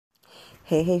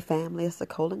Hey, family, it's the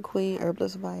Colon Queen,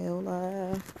 Herbalist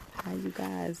Viola. How you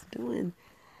guys doing?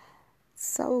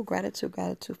 So, gratitude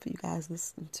for you guys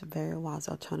listening to Very Wise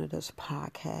Alternatives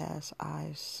podcast.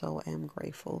 I so am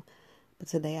grateful. But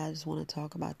today I just want to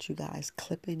talk about you guys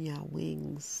clipping your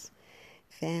wings.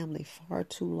 Family, far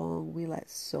too long we let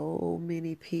so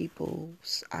many people,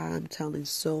 I'm telling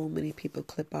so many people,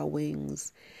 clip our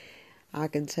wings. I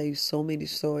can tell you so many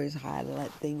stories how I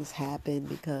let things happen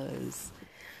because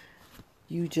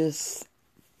you just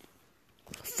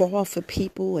fall for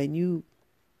people and you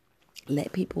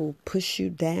let people push you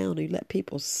down, or you let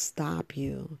people stop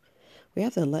you. We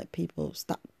have to let people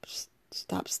stop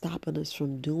stopping us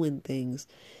from doing things,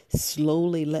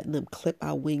 slowly letting them clip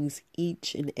our wings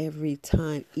each and every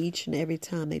time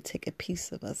they take a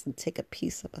piece of us and take a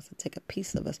piece of us and take a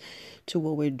piece of us to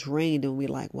where we're drained and we're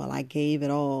like, well, I gave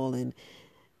it all and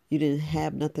you didn't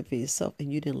have nothing for yourself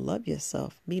and you didn't love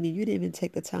yourself, meaning you didn't even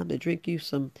take the time to drink you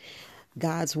some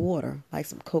God's water, like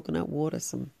some coconut water,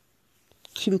 some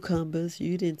cucumbers.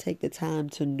 You didn't take the time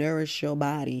to nourish your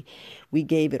body. We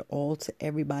gave it all to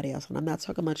everybody else. And I'm not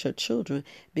talking about your children,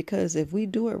 because if we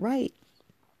do it right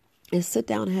and sit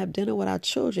down and have dinner with our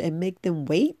children and make them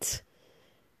wait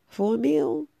for a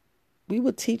meal, we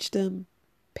would teach them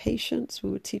patience. We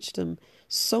would teach them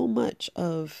so much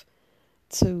of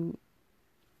to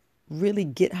really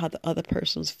get how the other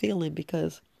person's feeling.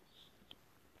 Because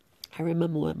I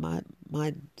remember when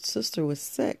my sister was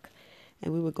sick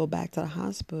and we would go back to the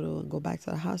hospital,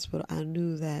 I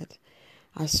knew that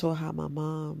I saw how my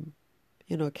mom,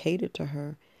 catered to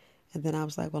her. And then I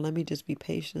was like, well, let me just be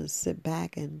patient and sit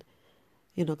back and,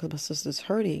 because my sister's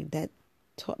hurting. That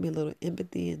taught me a little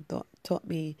empathy and taught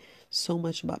me so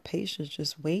much about patience,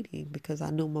 just waiting, because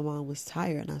I knew my mom was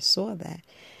tired and I saw that.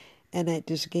 And that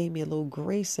just gave me a little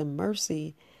grace and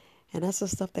mercy. And that's the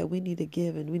stuff that we need to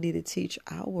give and we need to teach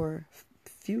our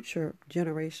future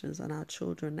generations and our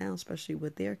children now, especially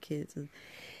with their kids. And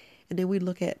then we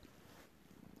look at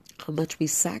how much we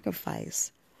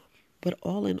sacrifice. But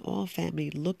all in all, family,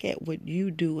 look at what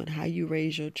you do and how you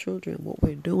raise your children, what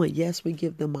we're doing. Yes, we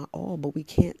give them our all, but we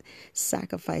can't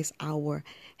sacrifice our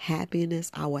happiness,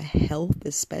 our health,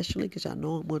 especially, because I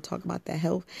know I'm going to talk about that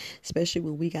health, especially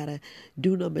when we got to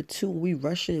do number two and we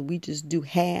rush in and we just do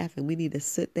half, and we need to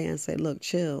sit there and say, look,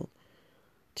 chill.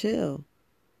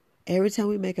 Every time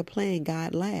we make a plan,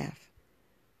 God laugh.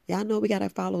 Y'all know we got to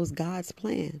follow God's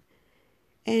plan.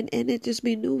 And it just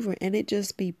be maneuvering and it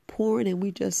just be pouring and we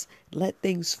just let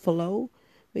things flow.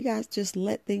 We guys just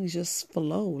let things just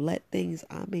flow. Let things,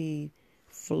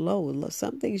 flow.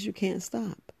 Some things you can't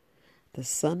stop. The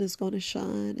sun is going to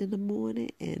shine in the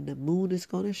morning and the moon is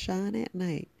going to shine at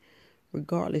night.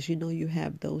 Regardless, you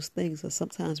have those things. So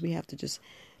sometimes we have to just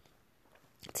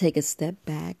take a step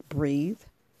back, breathe,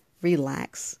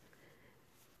 relax,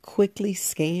 quickly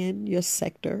scan your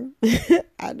sector.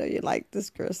 I know you're like, this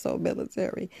girl's so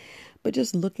military, but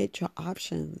just look at your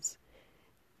options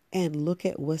and look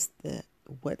at what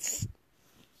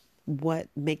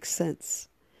makes sense.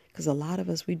 Because a lot of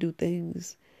us, we do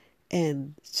things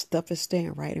and stuff is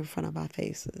staring right in front of our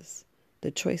faces.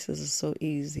 The choices are so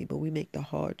easy, but we make the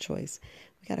hard choice.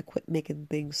 We got to quit making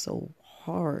things so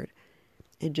hard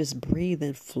and just breathe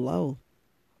and flow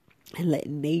and let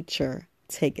nature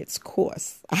take its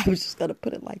course. I was just going to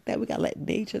put it like that. We got to let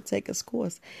nature take its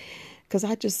course. Because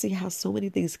I just see how so many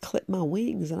things clip my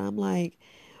wings. And I'm like,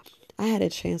 I had a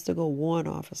chance to go warrant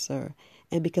officer.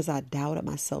 And because I doubted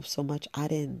myself so much, I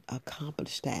didn't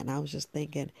accomplish that. And I was just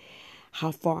thinking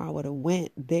how far I would have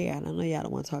went there. And I know y'all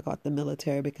don't want to talk about the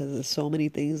military because there's so many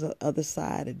things on the other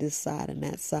side and this side and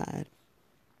that side.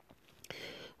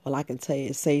 Well, I can tell you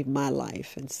it saved my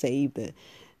life and saved the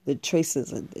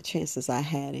choices and the chances I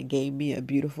had and gave me a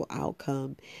beautiful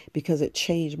outcome because it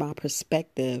changed my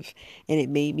perspective and it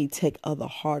made me take other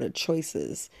harder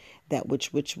choices that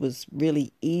which was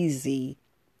really easy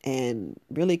and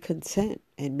really content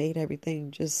and made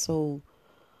everything just so,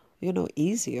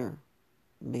 easier.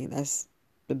 That's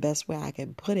the best way I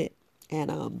can put it.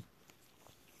 And a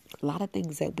lot of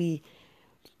things that we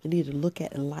need to look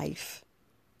at in life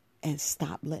and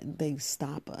stop letting things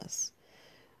stop us.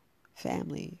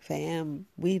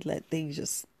 We let things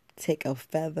just take a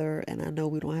feather, and I know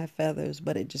we don't have feathers,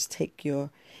 but it takes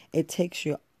your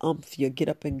umph, your get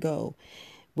up and go.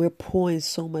 We're pouring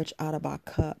so much out of our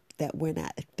cup that we're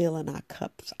not filling our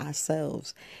cups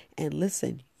ourselves. And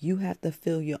listen, you have to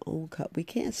fill your own cup. We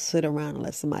can't sit around and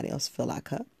let somebody else fill our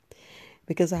cup,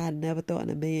 because I had never thought in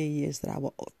a million years that I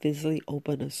would physically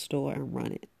open a store and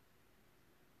run it.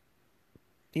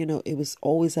 It was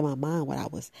always in my mind when I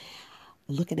was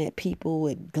looking at people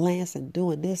and glancing,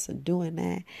 doing this and doing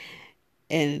that.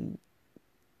 And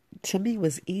to me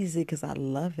was easy because I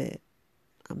love it.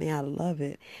 I mean, I love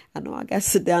it. I know I got to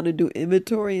sit down and do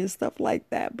inventory and stuff like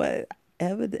that, but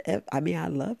I mean, I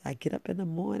love it. I get up in the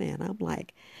morning and I'm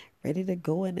like ready to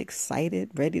go and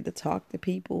excited, ready to talk to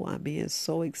people. I mean, it's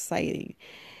so exciting.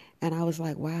 And I was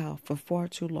like, wow, for far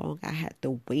too long, I had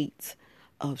the weight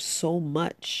of so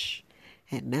much.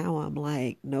 And now I'm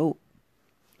like, nope,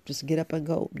 just get up and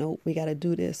go. Nope, we got to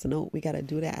do this. Nope, we got to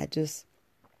do that.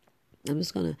 I'm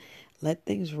just going to let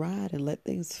things ride and let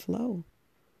things flow.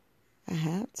 I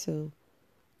have to.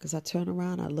 Because I turn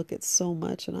around, I look at so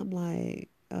much, and I'm like,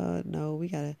 no, we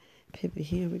got to pivot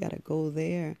here. We got to go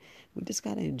there. We just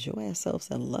got to enjoy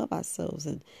ourselves and love ourselves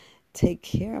and take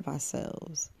care of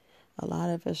ourselves. A lot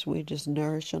of us, we're just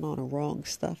nourishing on the wrong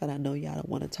stuff. And I know y'all don't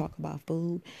want to talk about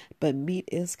food, but meat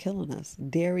is killing us.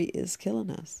 Dairy is killing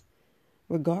us.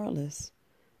 Regardless.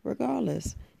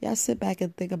 Regardless. Y'all sit back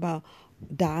and think about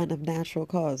dying of natural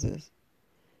causes.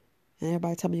 And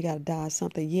everybody tell me you got to die of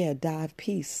something. Yeah, die of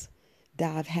peace.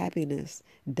 Die of happiness.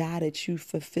 Die that you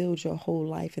fulfilled your whole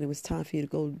life and it was time for you to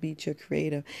go meet your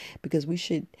creator. Because we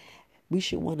should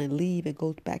want to leave and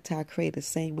go back to our creator the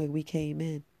same way we came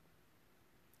in.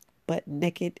 But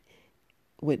naked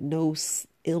with no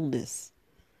illness.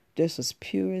 Just as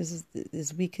pure as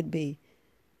we could be.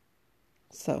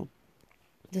 So,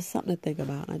 just something to think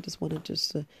about. I just wanted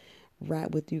to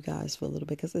rap with you guys for a little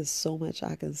bit because there's so much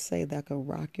I can say that can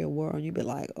rock your world. And you be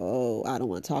like, oh, I don't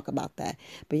want to talk about that.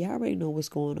 But y'all already know what's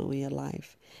going on in your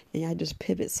life. And y'all just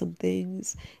pivot some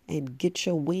things and get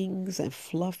your wings and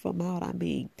fluff them out. I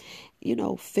mean,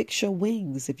 fix your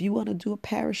wings. If you want to do a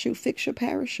parachute, fix your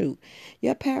parachute.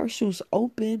 Your parachute's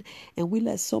open and we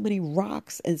let so many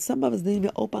rocks, and some of us didn't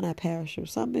even open our parachute.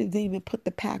 Some of us didn't even put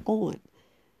the pack on.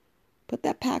 Put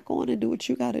that pack on and do what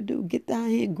you got to do. Get down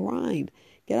here and grind.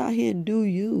 Get out here and do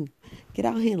you. Get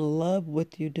out here and love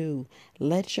what you do.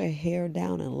 Let your hair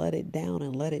down and let it down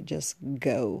and let it just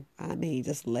go. I mean,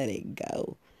 just let it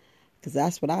go. Because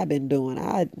that's what I've been doing.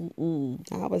 I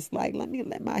was like, let me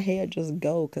let my hair just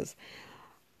go because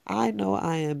I know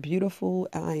I am beautiful.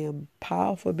 I am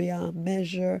powerful beyond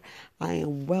measure. I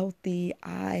am wealthy.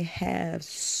 I have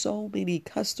so many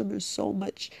customers, so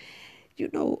much.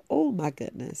 Oh my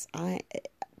goodness.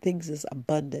 Things is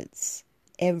abundance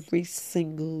every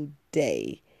single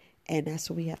day. And that's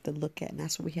what we have to look at. And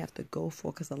that's what we have to go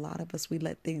for. Because a lot of us, we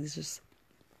let things just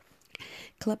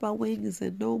clip our wings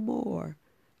and no more.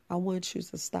 I want you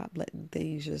to stop letting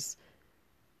things just,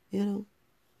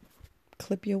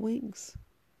 clip your wings.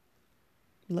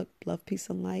 Look, love, peace,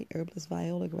 and light. Herbalist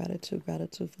Viola, gratitude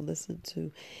for listening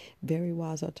to Very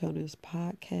Wise Alternatives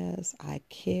podcast. I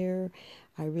care.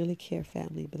 I really care,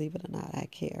 family. Believe it or not, I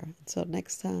care. Until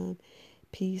next time,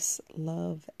 peace,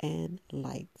 love, and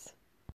light.